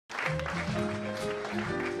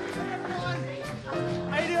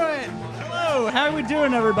How you doing? Hello, how are we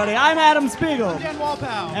doing, everybody? I'm Adam Spiegel. I'm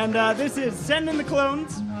Wolpow. And this is Sending the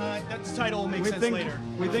Clones. That title will make sense later.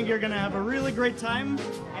 We think you're going to have a really great time.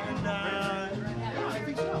 And I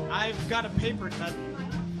think so. I've got a paper cut.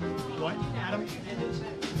 What, Adam?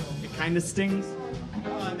 It kind of stings.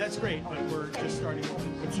 That's great, but we're just starting.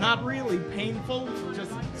 It's not really painful,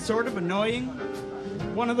 just sort of annoying.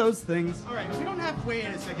 One of those things. All right, we don't have to wait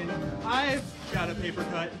a second. I've got a paper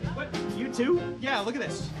cut. What? You too? Yeah, look at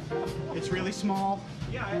this. It's really small.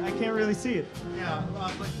 Yeah, I can't really see it. Yeah,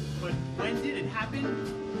 but when did it happen?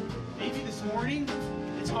 Maybe this morning?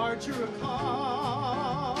 It's hard to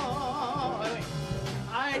recall. Wait,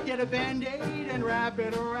 I'd get a Band-Aid and wrap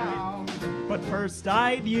it around. But first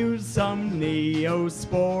I'd use some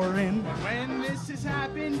Neosporin. When this has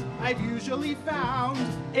happened, I've usually found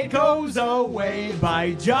It goes away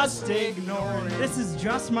by just ignoring. This is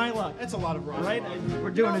just my luck. that's a lot of rock. Right? We're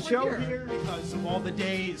doing a show We're here. because of all the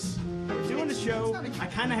days. We're doing a show. It's not I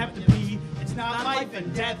kind of have to pee. It's not life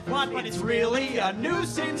and death, but it's really a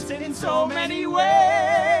nuisance in so many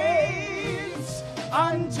ways.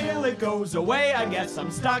 Until it goes away, I guess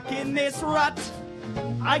I'm stuck in this rut.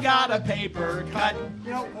 I got a paper cut.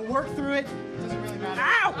 You know, we'll work through it. It doesn't really matter.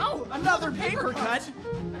 Ow! Oh, Another paper cut.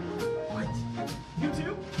 What? You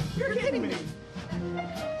too? You're kidding me.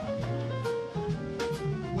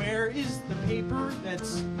 Where is the paper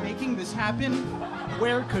that's making this happen?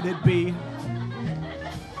 Where could it be?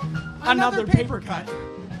 Another paper cut.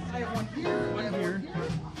 I have one here. One here.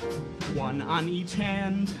 One on each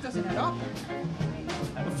hand. It doesn't add up.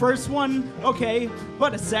 The first one, okay,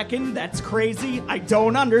 but a second, that's crazy. I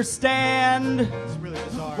don't understand. It's really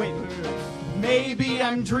bizarre. Wait. Maybe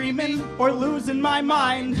I'm dreaming or losing my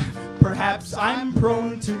mind. Perhaps I'm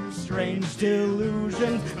prone to strange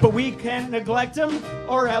delusions, but we can't neglect them,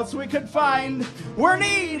 or else we could find we're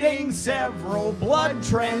needing several blood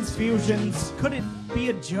transfusions. Could it be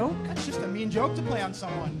a joke? That's just a mean joke to play on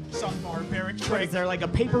someone. Some barbaric Is trick. there like a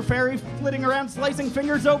paper fairy flitting around slicing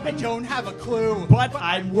fingers open? Don't have a clue. But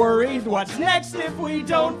I'm worried what's next if we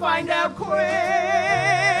don't find out quick.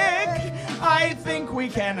 I think we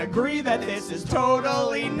can agree that this is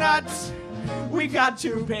totally nuts. We got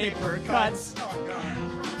two paper cuts.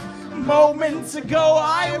 Moments ago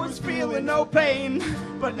I was feeling no pain,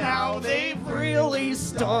 but now they've really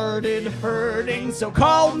started hurting. So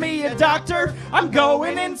call me a doctor, I'm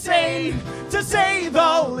going insane. To say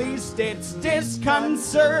the least, it's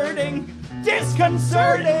disconcerting.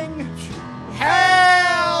 Disconcerting.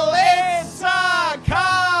 Hell, it's a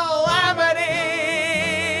calamity.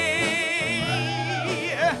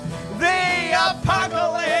 The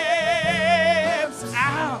apocalypse.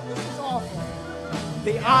 Ow.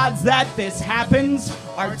 The odds that this happens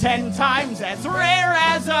are 10 times as rare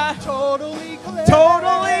as a Total eclipse.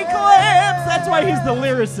 total eclipse. That's why he's the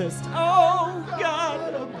lyricist. Oh,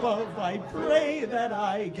 God above, I pray that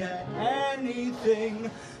I get anything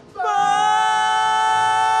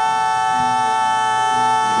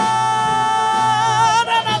but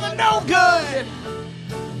another no good.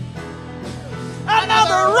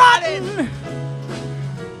 Another rotten.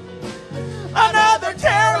 Another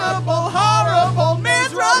terrible, horrible,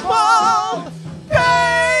 miserable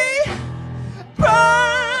paper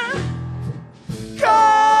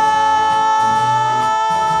cut.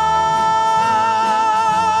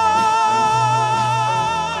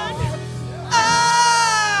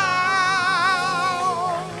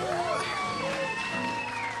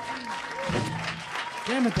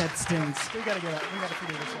 Damn it, that stinks. We gotta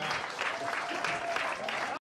figure this out.